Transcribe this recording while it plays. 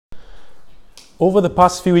Over the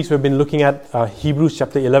past few weeks, we've been looking at Hebrews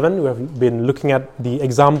chapter 11. We have been looking at the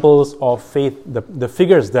examples of faith, the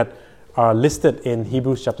figures that are listed in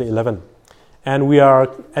Hebrews chapter 11. And we are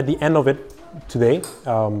at the end of it today.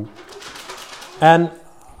 And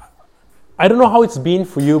I don't know how it's been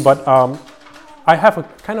for you, but I have a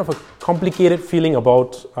kind of a complicated feeling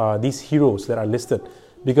about these heroes that are listed,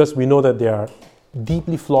 because we know that they are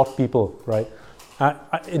deeply flawed people, right?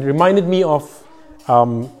 It reminded me of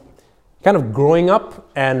kind of growing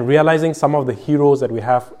up and realizing some of the heroes that we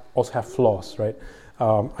have also have flaws, right?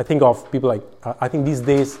 I think of people like, I think these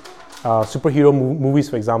days, superhero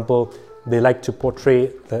movies, for example, they like to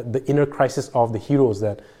portray the inner crisis of the heroes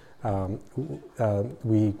that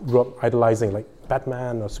we grew up idolizing, like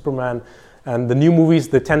Batman or Superman. And the new movies,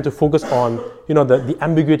 they tend to focus on, the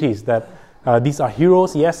ambiguities that these are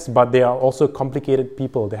heroes, yes, but they are also complicated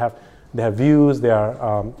people. They have views, they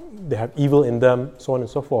have evil in them, so on and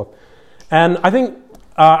so forth. And I think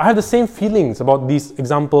I have the same feelings about these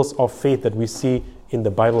examples of faith that we see in the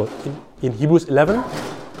Bible, in Hebrews 11,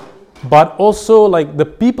 but also like the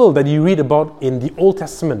people that you read about in the Old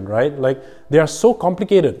Testament, right? Like they are so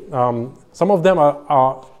complicated. Some of them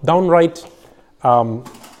are downright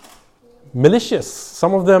malicious.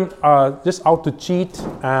 Some of them are just out to cheat,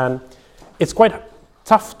 and it's quite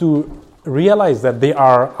tough to realize that they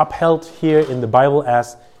are upheld here in the Bible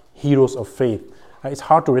as heroes of faith. It's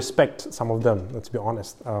hard to respect some of them, let's be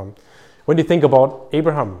honest. When you think about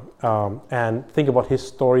Abraham and think about his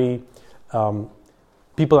story,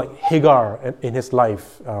 people like Hagar in his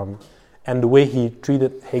life, and the way he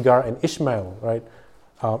treated Hagar and Ishmael, right?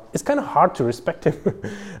 It's kind of hard to respect him.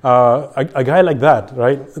 A guy like that,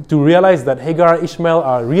 right? To realize that Hagar, Ishmael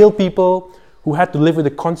are real people who had to live with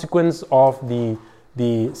the consequence of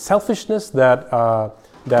the selfishness that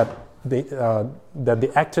they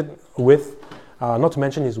acted with. Not to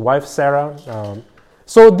mention his wife Sarah.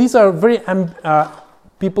 So these are very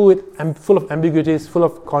people full of ambiguities, full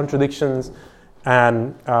of contradictions.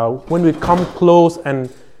 And when we come close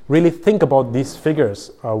and really think about these figures,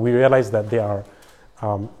 we realize that they are,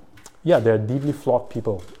 they're deeply flawed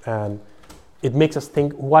people. And it makes us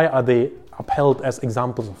think, why are they upheld as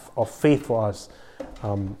examples of faith for us?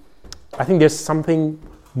 I think there's something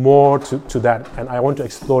more to that, and I want to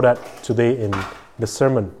explore that today in the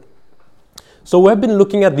sermon. So we've been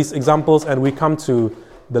looking at these examples, and we come to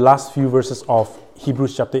the last few verses of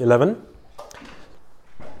Hebrews chapter 11.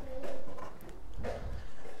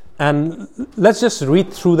 And let's just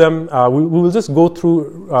read through them. We will just go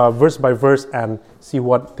through verse by verse and see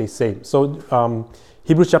what they say. So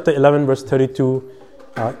Hebrews chapter 11, verse 32,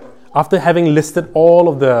 after having listed all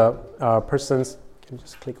of the persons, can you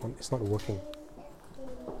just click on, it's not working.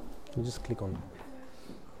 Can you just click on?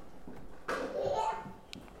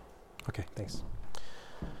 Okay, thanks.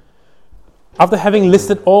 After having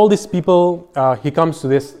listed all these people, he comes to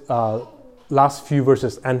this last few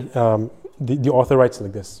verses, and the author writes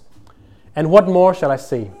like this. And what more shall I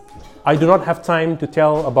say? I do not have time to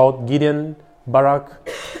tell about Gideon, Barak,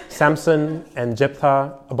 Samson, and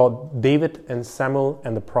Jephthah, about David and Samuel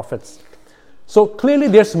and the prophets. So clearly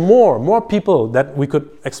there's more people that we could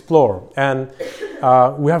explore. And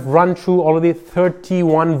we have run through already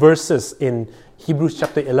 31 verses in Hebrews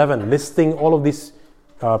chapter 11, listing all of these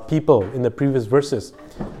people in the previous verses.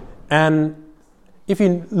 And if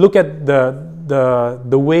you look at the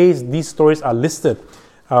ways these stories are listed,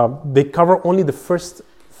 they cover only the first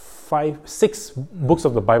 6 books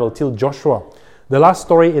of the Bible till Joshua. The last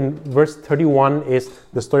story in verse 31 is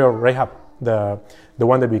the story of Rahab, the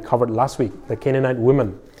one that we covered last week, the Canaanite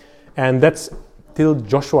woman. And that's till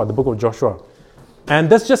Joshua, the book of Joshua.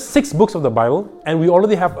 And that's just 6 books of the Bible, and we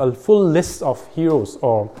already have a full list of heroes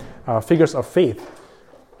or figures of faith.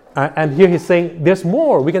 And here he's saying, there's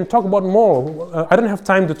more, we can talk about more. I don't have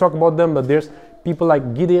time to talk about them, but there's people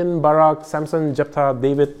like Gideon, Barak, Samson, Jephthah,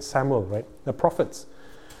 David, Samuel, right? The prophets.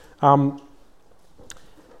 And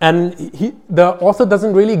the author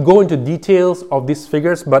doesn't really go into details of these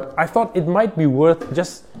figures, but I thought it might be worth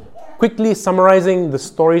just quickly summarizing the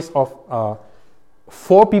stories of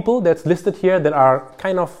 4 people that's listed here that are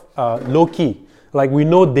kind of low-key. Like we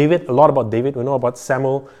know David, a lot about David, we know about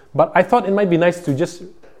Samuel, but I thought it might be nice to just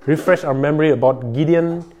refresh our memory about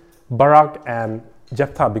Gideon, Barak, and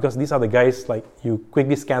Jephthah, because these are the guys like you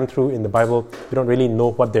quickly scan through in the Bible, you don't really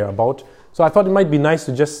know what they're about. So I thought it might be nice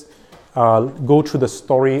to just go through the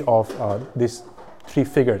story of these 3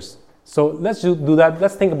 figures. So let's do that.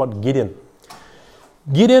 Let's think about Gideon.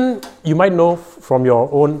 Gideon, you might know from your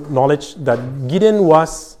own knowledge that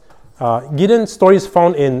Gideon's story is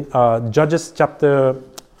found in Judges chapter,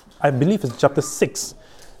 I believe it's chapter 6.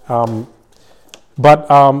 But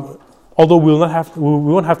although we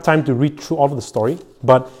won't have time to read through all of the story,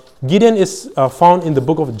 but Gideon is found in the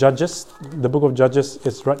book of Judges. The book of Judges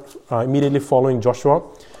is right immediately following Joshua.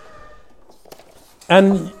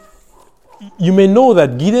 And you may know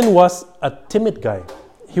that Gideon was a timid guy.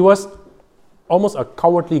 He was almost a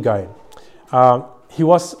cowardly guy. He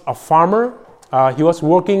was a farmer. He was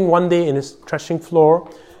working one day in his threshing floor,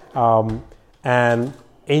 and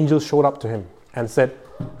angel showed up to him and said,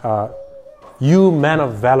 "You man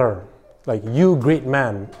of valor, like you great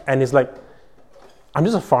man." And he's like, "I'm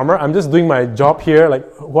just a farmer. I'm just doing my job here. Like,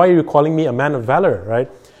 why are you calling me a man of valor, right?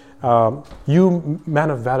 You man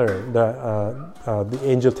of valor," the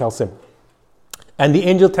angel tells him. And the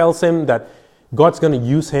angel tells him that God's going to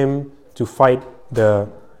use him to fight the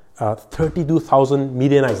 32,000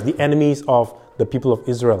 Midianites, the enemies of the people of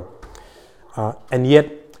Israel. And yet,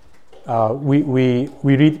 we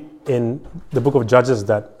read in the book of Judges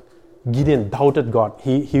that Gideon doubted God.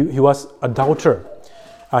 He was a doubter.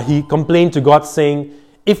 He complained to God saying,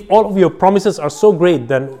 "If all of your promises are so great,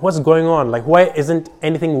 then what's going on? Like, why isn't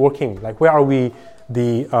anything working? Like, where are we,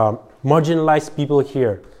 the marginalized people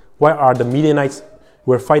here? Why are the Midianites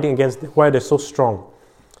we're fighting against, why are they so strong?"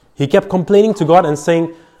 He kept complaining to God and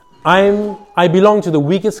saying, I belong to the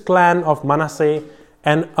weakest clan of Manasseh,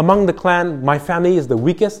 and among the clan, my family is the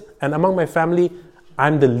weakest, and among my family,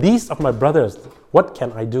 I'm the least of my brothers. What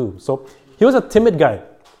can I do? So he was a timid guy.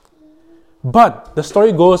 But the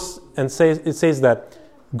story goes and says that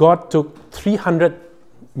God took 300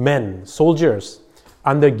 men, soldiers,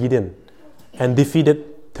 under Gideon and defeated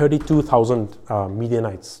 32,000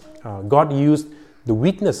 Midianites. God used the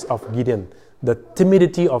weakness of Gideon, the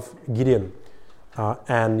timidity of Gideon,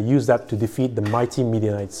 and used that to defeat the mighty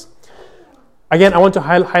Midianites. Again, I want to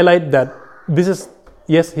highlight that this is,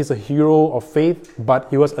 yes, he's a hero of faith, but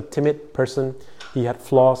he was a timid person. He had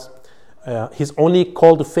flaws. His only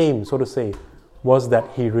call to fame, so to say, was that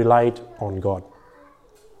he relied on God.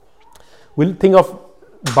 We'll think of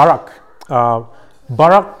Barak.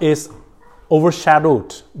 Barak is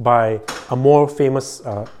overshadowed by a more famous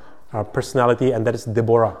personality, and that is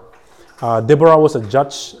Deborah. Deborah was a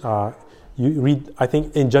judge. You read, I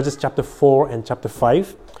think, in Judges chapter 4 and chapter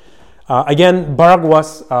 5. Again, Barak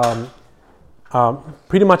was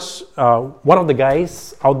pretty much one of the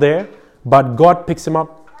guys out there, but God picks him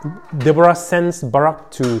up. Deborah sends Barak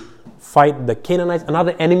to fight the Canaanites,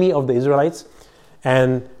 another enemy of the Israelites,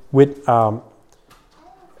 and with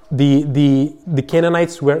the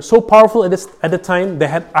Canaanites were so powerful at the time. They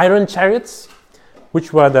had iron chariots,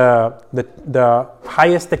 which were the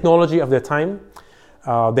highest technology of their time.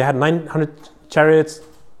 They had 900 chariots.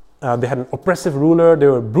 They had an oppressive ruler. They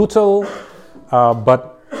were brutal,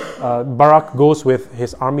 but Barak goes with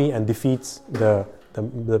his army and defeats the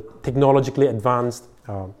technologically advanced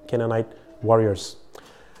Canaanite warriors.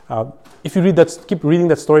 If you keep reading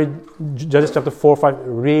that story, Judges chapter 4, 5,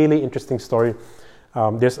 really interesting story.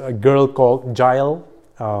 There's a girl called Jael.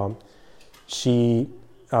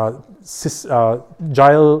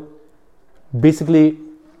 Jael basically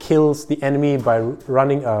kills the enemy by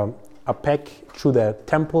running a peg through the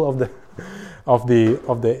temple of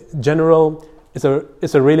the general.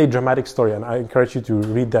 It's a really dramatic story, and I encourage you to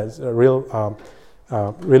read that. It's a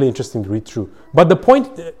really interesting to read through. But the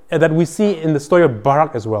point that we see in the story of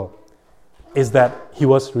Barak as well is that he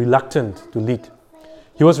was reluctant to lead.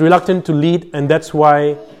 He was reluctant to lead, and that's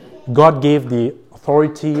why God gave the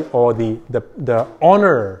authority or the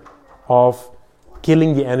honor of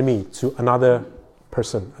killing the enemy to another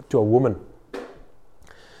person, to a woman.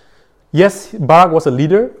 Yes, Barak was a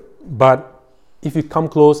leader, but if you come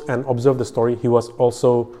close and observe the story, he was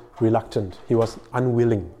also reluctant. He was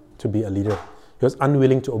unwilling to be a leader. He was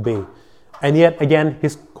unwilling to obey. And yet, again,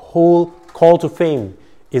 his whole call to fame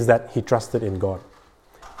is that he trusted in God.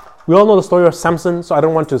 We all know the story of Samson, so I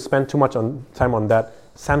don't want to spend too much time on that.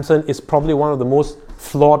 Samson is probably one of the most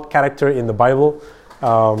flawed characters in the Bible.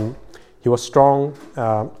 He was strong.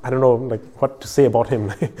 I don't know what to say about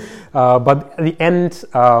him. But at the end,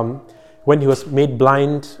 when he was made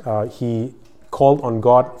blind, he called on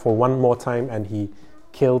God for one more time, and he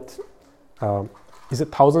killed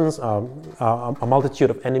thousands, a multitude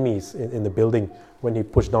of enemies in the building when he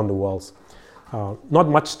pushed down the walls. Not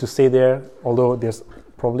much to say there, although there's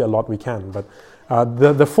probably a lot we can. But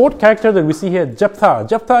the fourth character that we see here, Jephthah.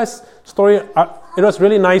 Jephthah's story, it was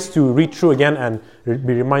really nice to read through again and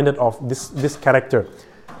be reminded of this character.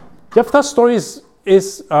 Jephthah's story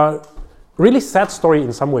is a really sad story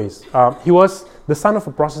in some ways. He was the son of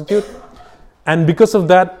a prostitute, and because of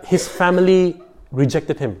that, his family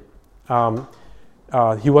rejected him.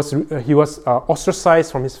 He was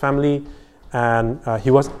ostracized from his family, and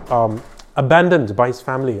he was abandoned by his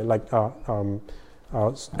family,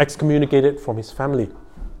 excommunicated from his family.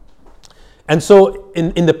 And so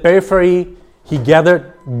in the periphery, he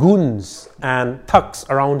gathered goons and thugs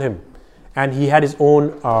around him. And he had his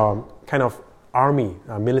own kind of army,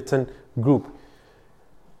 militant group.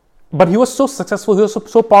 But he was so successful, he was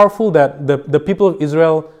so powerful that the people of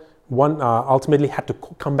Israel ultimately had to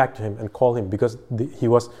come back to him and call him, because he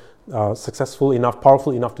was successful enough,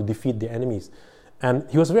 powerful enough to defeat the enemies. And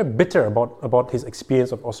he was very bitter about his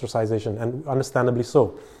experience of ostracization, and understandably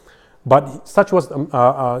so. But such was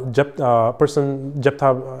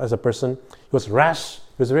Jephthah as a person. He was rash,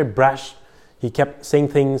 he was very brash. He kept saying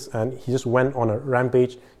things, and he just went on a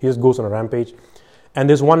rampage. He just goes on a rampage. And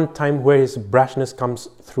there's one time where his brashness comes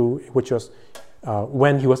through, which was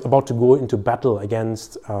when he was about to go into battle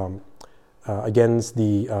against the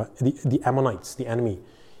Ammonites, the enemy.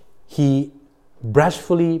 He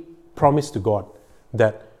brashfully promised to God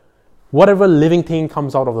that whatever living thing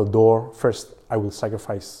comes out of the door, first I will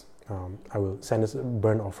sacrifice. I will send as a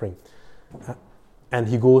burnt offering. And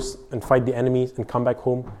he goes and fight the enemies and come back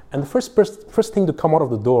home. And the first thing to come out of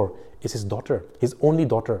the door is his daughter, his only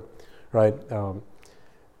daughter, right?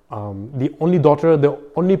 The only daughter, the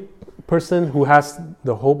only person who has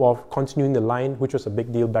the hope of continuing the line, which was a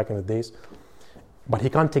big deal back in the days. But he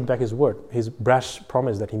can't take back his word, his brash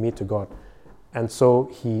promise that he made to God. And so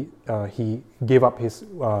he gave up his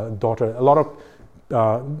daughter. A lot of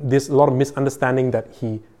misunderstanding that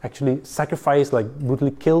he actually sacrificed, like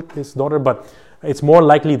brutally killed his daughter. But it's more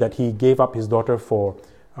likely that he gave up his daughter for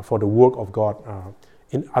the work of God.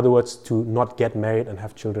 In other words, to not get married and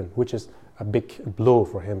have children, which is a big blow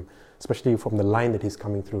for him, especially from the line that he's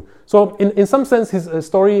coming through. So in some sense, his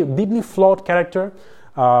story, deeply flawed character.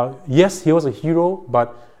 Yes, he was a hero,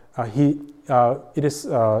 but it is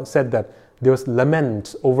said that there was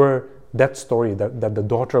lament over that story, that the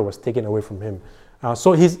daughter was taken away from him.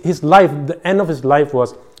 So his life, the end of his life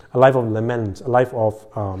was a life of lament, a life of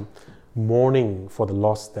mourning for the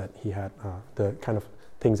loss that he had, the kind of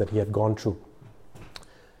things that he had gone through.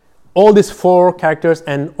 All these four characters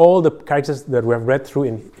and all the characters that we have read through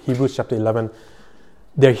in Hebrews chapter 11,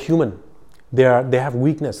 they're human. They have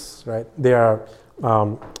weakness, right? They were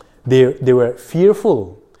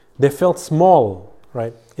fearful. They felt small,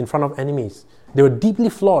 right, in front of enemies. They were deeply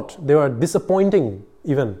flawed. They were disappointing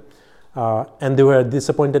even. And they were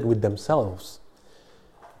disappointed with themselves.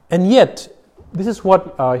 And yet, this is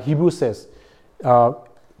what Hebrews says.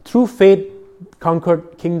 Through faith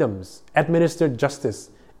conquered kingdoms, administered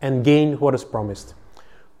justice, and gained what is promised.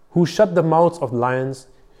 Who shut the mouths of lions,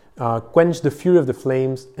 quenched the fury of the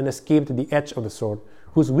flames, and escaped the edge of the sword.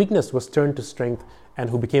 Whose weakness was turned to strength, and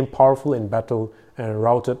who became powerful in battle and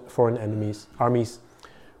routed foreign armies.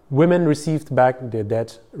 Women received back their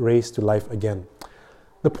dead, raised to life again.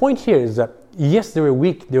 The point here is that, yes, they were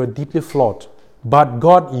weak, they were deeply flawed, but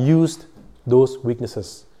God used those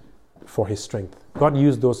weaknesses for his strength. God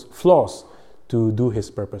used those flaws to do his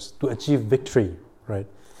purpose, to achieve victory, right?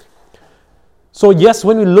 So yes,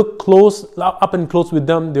 when we look up and close with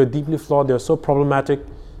them, they're deeply flawed, they're so problematic,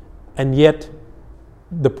 and yet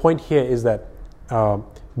the point here is that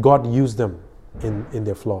God used them in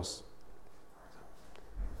their flaws.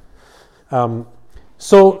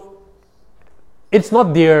 So it's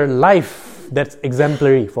not their life that's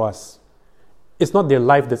exemplary for us. It's not their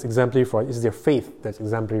life that's exemplary for us, it's their faith that's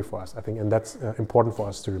exemplary for us, I think, and that's important for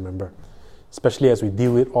us to remember, especially as we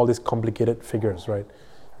deal with all these complicated figures, right?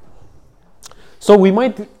 So we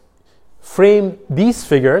might frame these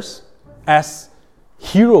figures as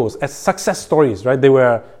heroes, as success stories, right? They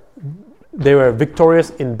were victorious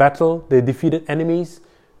in battle, they defeated enemies,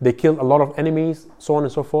 they killed a lot of enemies, so on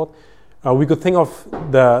and so forth. We could think of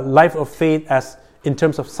the life of faith as in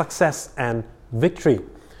terms of success and victory.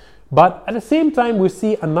 But at the same time, we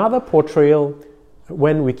see another portrayal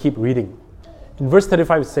when we keep reading. In verse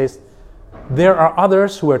 35 it says, "There are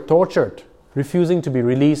others who were tortured, refusing to be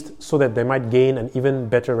released so that they might gain an even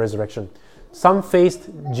better resurrection. Some faced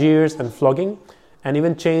jeers and flogging, and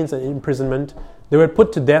even chains and imprisonment. They were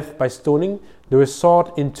put to death by stoning. They were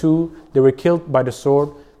sawed in two. They were killed by the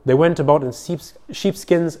sword. They went about in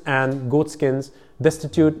sheepskins and goatskins,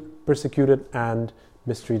 destitute, persecuted, and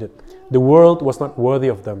mistreated. The world was not worthy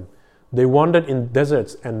of them. They wandered in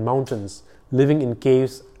deserts and mountains, living in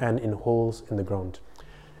caves and in holes in the ground."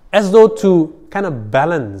 As though to kind of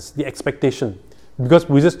balance the expectation, because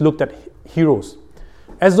we just looked at heroes.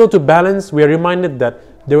 As though to balance, we are reminded that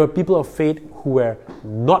there were people of faith who were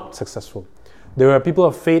not successful. There were people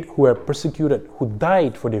of faith who were persecuted, who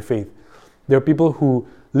died for their faith. There were people who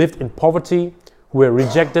lived in poverty, who were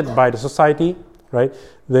rejected by the society, right?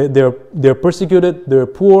 They're persecuted, they're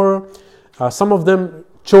poor, Some of them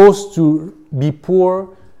chose to be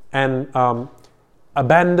poor and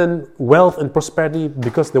abandon wealth and prosperity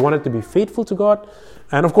because they wanted to be faithful to God.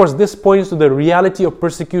 And of course, this points to the reality of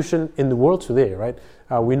persecution in the world today, right?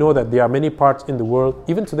 We know that there are many parts in the world,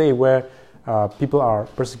 even today, where people are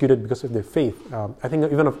persecuted because of their faith. I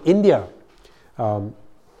think even of India,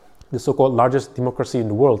 the so-called largest democracy in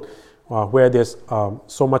the world, where there's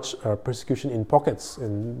so much persecution in pockets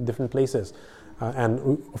in different places. And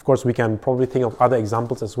of course, we can probably think of other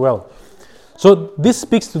examples as well. So this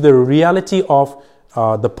speaks to the reality of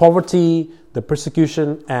the poverty, the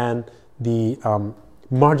persecution, and the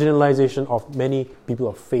marginalization of many people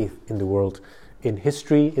of faith in the world, in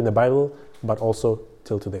history, in the Bible, but also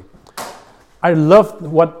till today. I love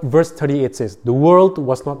what verse 38 says. The world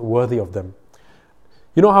was not worthy of them.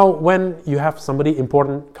 You know how when you have somebody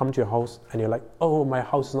important come to your house and you're like, oh, my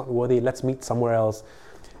house is not worthy, let's meet somewhere else.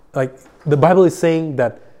 Like the Bible is saying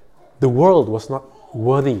that the world was not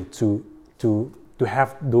worthy to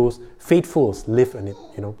have those faithfuls live in it.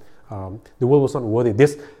 The world was not worthy.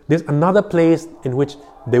 There's another place in which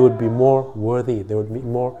they would be more worthy. They would be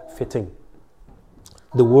more fitting.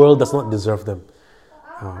 The world does not deserve them.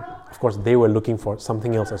 Of course, they were looking for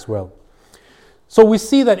something else as well. So we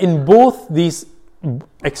see that in both these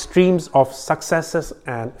extremes of successes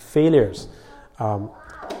and failures,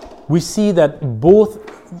 we see that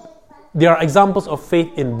there are examples of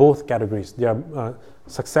faith in both categories. There are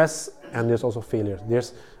success and there's also failure.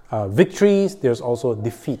 There's victories, there's also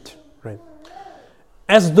defeat, right?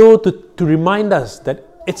 As though to remind us that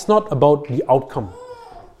it's not about the outcome.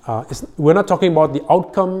 We're not talking about the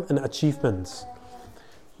outcome and achievements,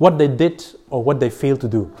 what they did or what they failed to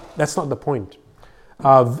do. That's not the point.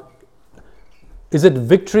 Is it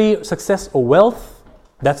victory, success, or wealth?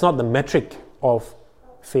 That's not the metric of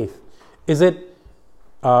faith. Is it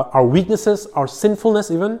our weaknesses, our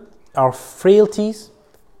sinfulness even, our frailties?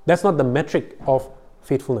 That's not the metric of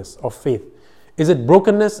faithfulness, of faith. Is it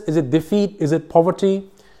brokenness? Is it defeat? Is it poverty?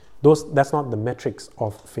 That's not the metrics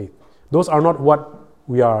of faith. Those are not what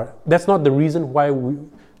we are. That's not the reason why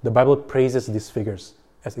the Bible praises these figures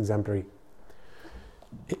as exemplary.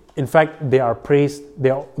 In fact, they are praised,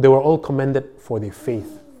 they were all commended for their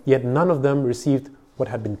faith. Yet none of them received what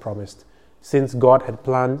had been promised, since God had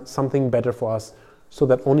planned something better for us, so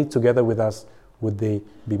that only together with us would they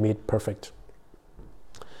be made perfect.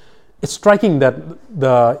 It's striking that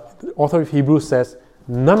the author of Hebrews says,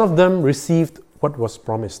 none of them received what was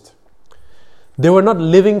promised. They were not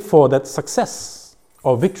living for that success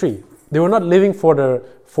or victory. They were not living for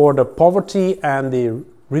the poverty and the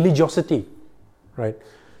religiosity, right?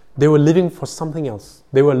 They were living for something else.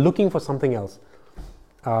 They were looking for something else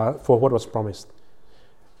for what was promised.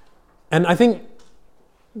 And I think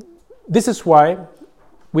this is why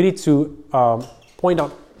we need to point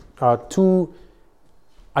out two,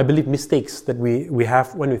 I believe, mistakes that we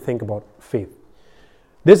have when we think about faith.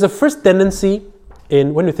 There's a first tendency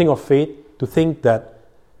when we think of faith to think that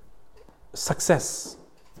success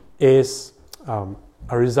is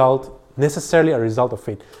necessarily a result of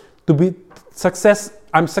faith. To be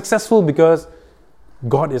I'm successful because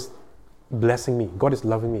God is blessing me, God is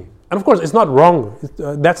loving me. And of course, it's not wrong.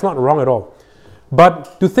 That's not wrong at all.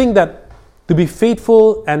 But to think that to be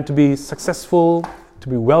faithful and to be successful, to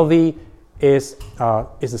be wealthy is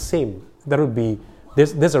the same. That would be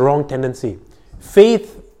there's a wrong tendency.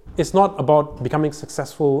 Faith is not about becoming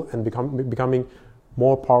successful and becoming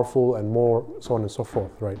more powerful and more so on and so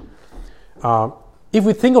forth, right? If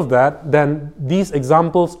we think of that, then these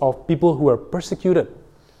examples of people who are persecuted,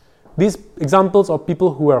 these examples of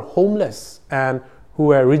people who are homeless and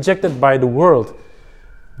who are rejected by the world,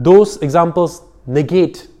 those examples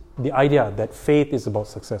negate the idea that faith is about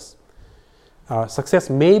success. Success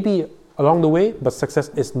may be along the way, but success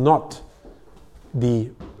is not the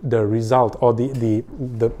result or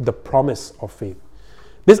the promise of faith.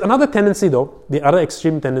 There's another tendency though, the other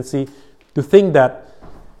extreme tendency, to think that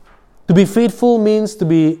to be faithful means to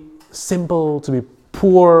be simple, to be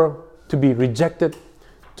poor, to be rejected,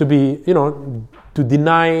 to be, to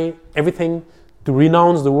deny everything, to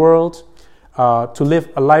renounce the world, to live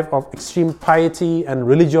a life of extreme piety and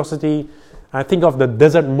religiosity. I think of the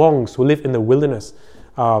desert monks who live in the wilderness.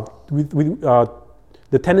 The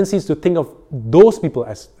tendency is to think of those people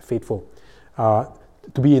as faithful,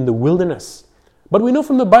 to be in the wilderness. But we know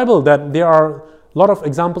from the Bible that there are a lot of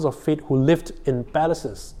examples of faith who lived in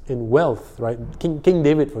palaces, in wealth, right? King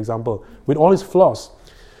David, for example, with all his flaws,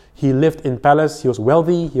 he lived in palace, he was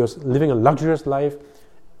wealthy, he was living a luxurious life,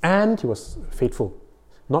 and he was faithful.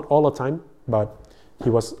 Not all the time, but he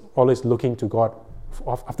was always looking to God,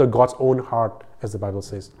 after God's own heart, as the Bible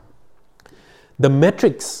says. The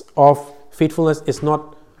metrics of faithfulness is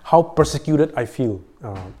not how persecuted I feel,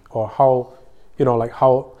 or how,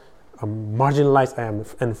 how marginalized I am,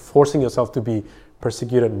 and forcing yourself to be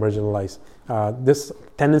persecuted and marginalized. This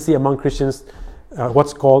tendency among Christians,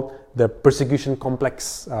 what's called the persecution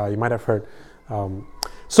complex, you might have heard.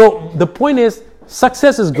 So the point is,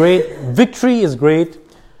 success is great, victory is great,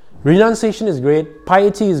 renunciation is great,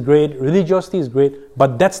 piety is great, religiosity is great,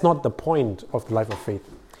 but that's not the point of the life of faith.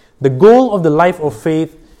 The goal of the life of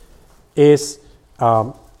faith is,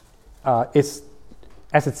 as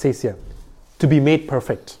it says here, to be made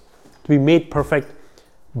perfect. To be made perfect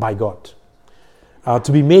by God.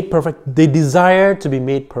 To be made perfect, they desire to be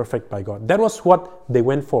made perfect by God. That was what they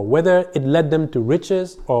went for, whether it led them to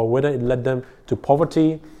riches or whether it led them to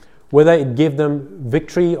poverty, whether it gave them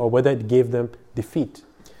victory or whether it gave them defeat.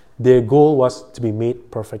 Their goal was to be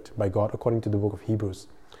made perfect by God, according to the book of Hebrews.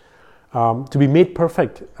 To be made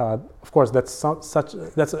perfect, of course, that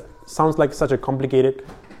sounds like such a complicated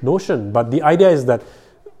notion, but the idea is that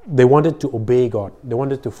they wanted to obey God, they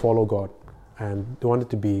wanted to follow God, and they wanted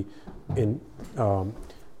to be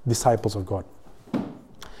disciples of God.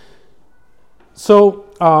 So,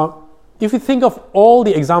 if you think of all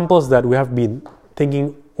the examples that we have been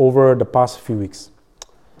thinking over the past few weeks,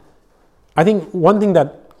 I think one thing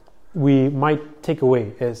that we might take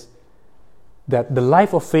away is that the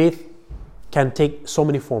life of faith can take so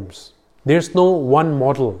many forms. There's no one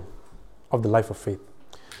model of the life of faith.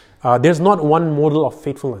 There's not one model of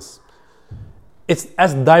faithfulness. It's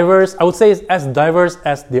as diverse, I would say it's as diverse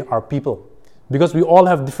as there are people. Because we all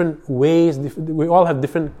have different ways, we all have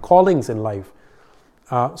different callings in life.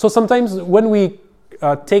 So sometimes when we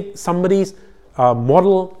take somebody's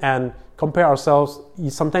model and compare ourselves,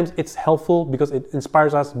 sometimes it's helpful because it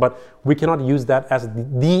inspires us, but we cannot use that as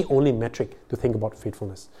the only metric to think about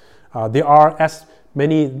faithfulness. There are as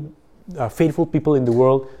many faithful people in the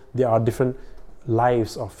world, there are different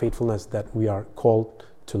lives of faithfulness that we are called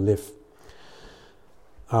to live.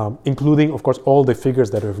 Including, of course, all the figures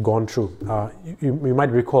that we've gone through. You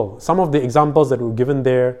might recall some of the examples that were given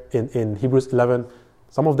there in Hebrews 11.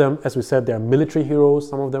 Some of them, as we said, they are military heroes.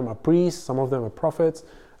 Some of them are priests. Some of them are prophets.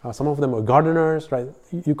 Some of them are gardeners, right?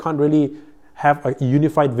 You can't really have a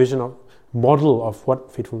unified vision of model of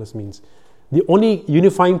what faithfulness means. The only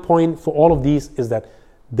unifying point for all of these is that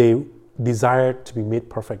they desired to be made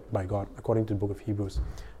perfect by God, according to the book of Hebrews.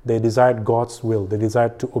 They desired God's will. They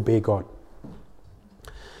desired to obey God.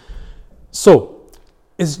 So,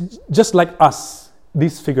 it's just like us,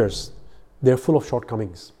 these figures, they're full of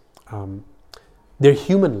shortcomings. They're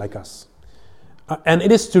human like us. And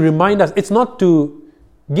it is to remind us, it's not to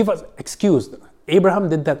give us excuse. Abraham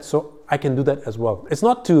did that, so I can do that as well. It's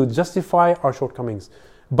not to justify our shortcomings,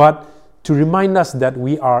 but to remind us that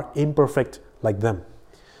we are imperfect like them.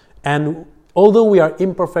 And although we are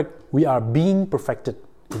imperfect, we are being perfected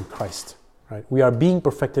in Christ. Right? We are being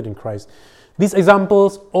perfected in Christ. These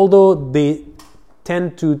examples, although they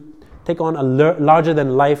tend to take on a larger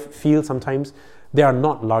than life feel sometimes, they are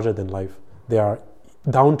not larger than life. They are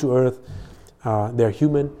down to earth. They're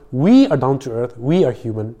human. We are down to earth. We are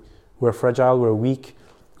human. We're fragile. We're weak.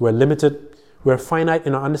 We're limited. We're finite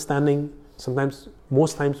in our understanding.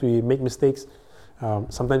 Most times we make mistakes.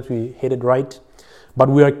 Sometimes we hit it right. But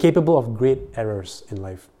we are capable of great errors in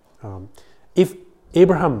life. If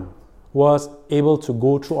Abraham was able to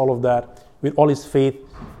go through all of that with all his faith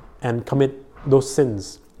and commit those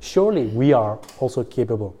sins, surely we are also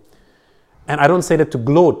capable. And I don't say that to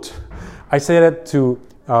gloat. I say that to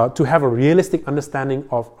have a realistic understanding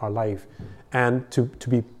of our life and to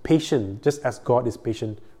be patient, just as God is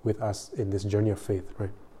patient with us in this journey of faith, right?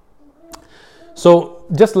 So,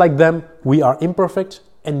 just like them, we are imperfect,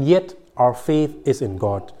 and yet our faith is in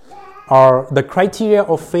God. The criteria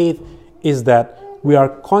of faith is that we are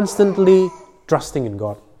constantly trusting in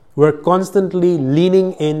God. We're constantly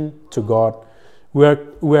leaning in to God.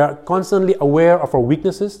 We're constantly aware of our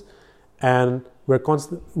weaknesses, and we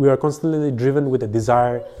are constantly driven with a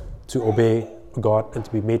desire to obey God and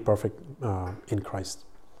to be made perfect in Christ.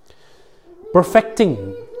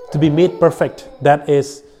 Perfecting, to be made perfect, that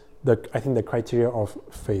is I think the criteria of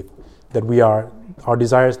faith, that our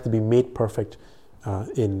desires to be made perfect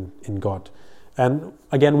in God. And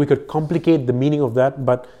again, we could complicate the meaning of that,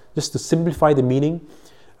 but just to simplify the meaning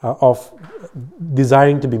of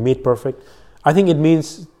desiring to be made perfect, I think it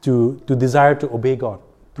means to desire to obey God,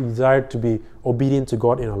 to desire to be obedient to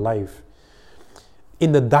God in our life.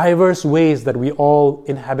 In the diverse ways that we all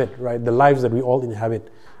inhabit, right? The lives that we all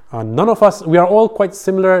inhabit. None of us, we are all quite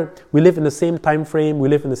similar. We live in the same time frame, we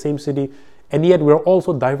live in the same city, and yet we're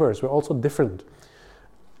also diverse, we're also different.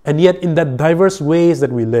 And yet in that diverse ways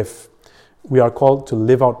that we live, we are called to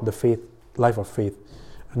live out the faith life of faith.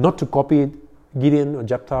 Not to copy Gideon or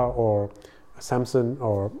Jephthah or Samson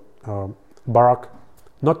or Barak,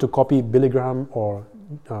 not to copy Billy Graham or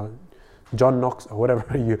John Knox or whatever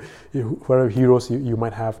whatever heroes you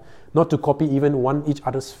might have, not to copy even each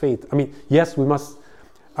other's faith. I mean, yes, we must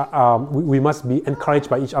be encouraged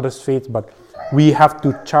by each other's faith, but we have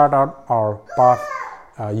to chart out our path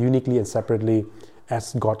uniquely and separately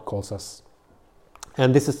as God calls us.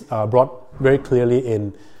 And this is brought very clearly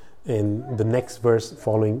in the next verse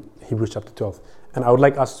following Hebrews chapter 12. And I would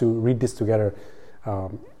like us to read this together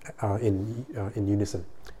in unison.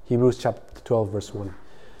 Hebrews chapter 12, verse 1.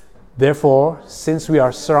 Therefore, since we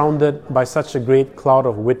are surrounded by such a great cloud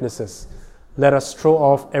of witnesses, let us throw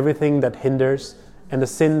off everything that hinders and the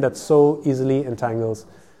sin that so easily entangles,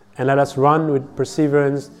 and let us run with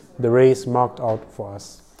perseverance the race marked out for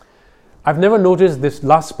us. I've never noticed this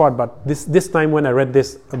last part, but this time when I read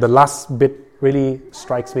this, the last bit really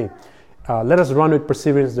strikes me. Let us run with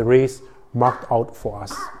perseverance the race marked out for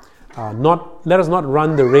us. Let us not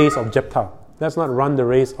run the race of Jephthah. Let's not run the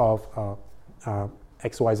race of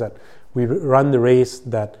XYZ. We run the race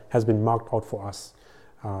that has been marked out for us,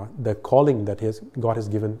 the calling that God has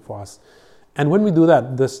given for us. And when we do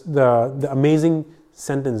that, the amazing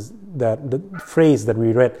sentence, the phrase that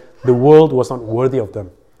we read, the world was not worthy of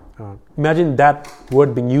them. Imagine that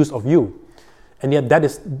word being used of you. And yet that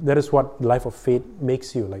is what life of faith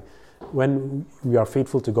makes you. Like when we are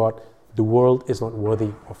faithful to God, the world is not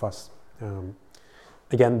worthy of us.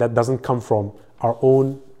 Again, that doesn't come from our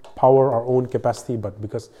own power, our own capacity, but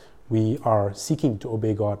because we are seeking to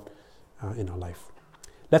obey God in our life.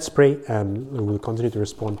 Let's pray, and we'll continue to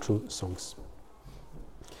respond through songs.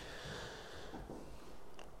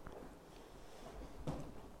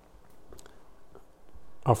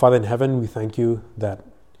 Our Father in heaven, we thank you that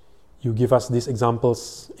you give us these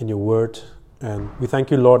examples in your word, and we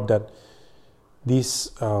thank you, Lord, that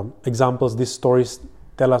these examples, these stories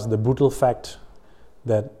tell us the brutal fact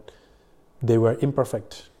that they were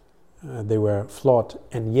imperfect, they were flawed,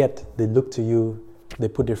 and yet they looked to you, they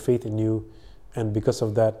put their faith in you, and because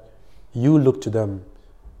of that, you looked to them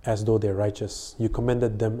as though they're righteous. You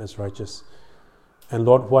commended them as righteous. And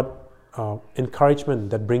Lord, what encouragement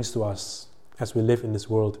that brings to us as we live in this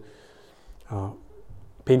world,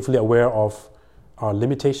 painfully aware of our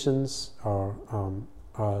limitations, our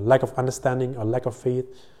lack of understanding, our lack of faith,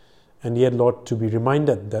 and yet, Lord, to be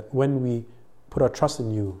reminded that when we put our trust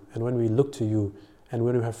in you, and when we look to you, and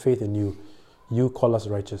when we have faith in you, you call us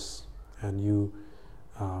righteous, and you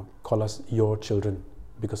call us your children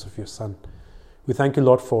because of your Son. We thank you,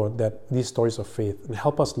 Lord, for these stories of faith, and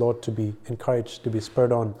help us, Lord, to be encouraged, to be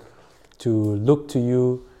spurred on, to look to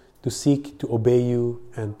you, to seek to obey you,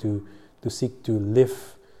 and to seek to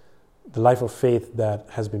live the life of faith that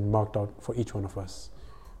has been marked out for each one of us.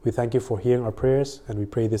 We thank you for hearing our prayers, and we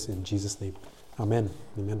pray this in Jesus' name. Amen.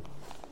 Amen.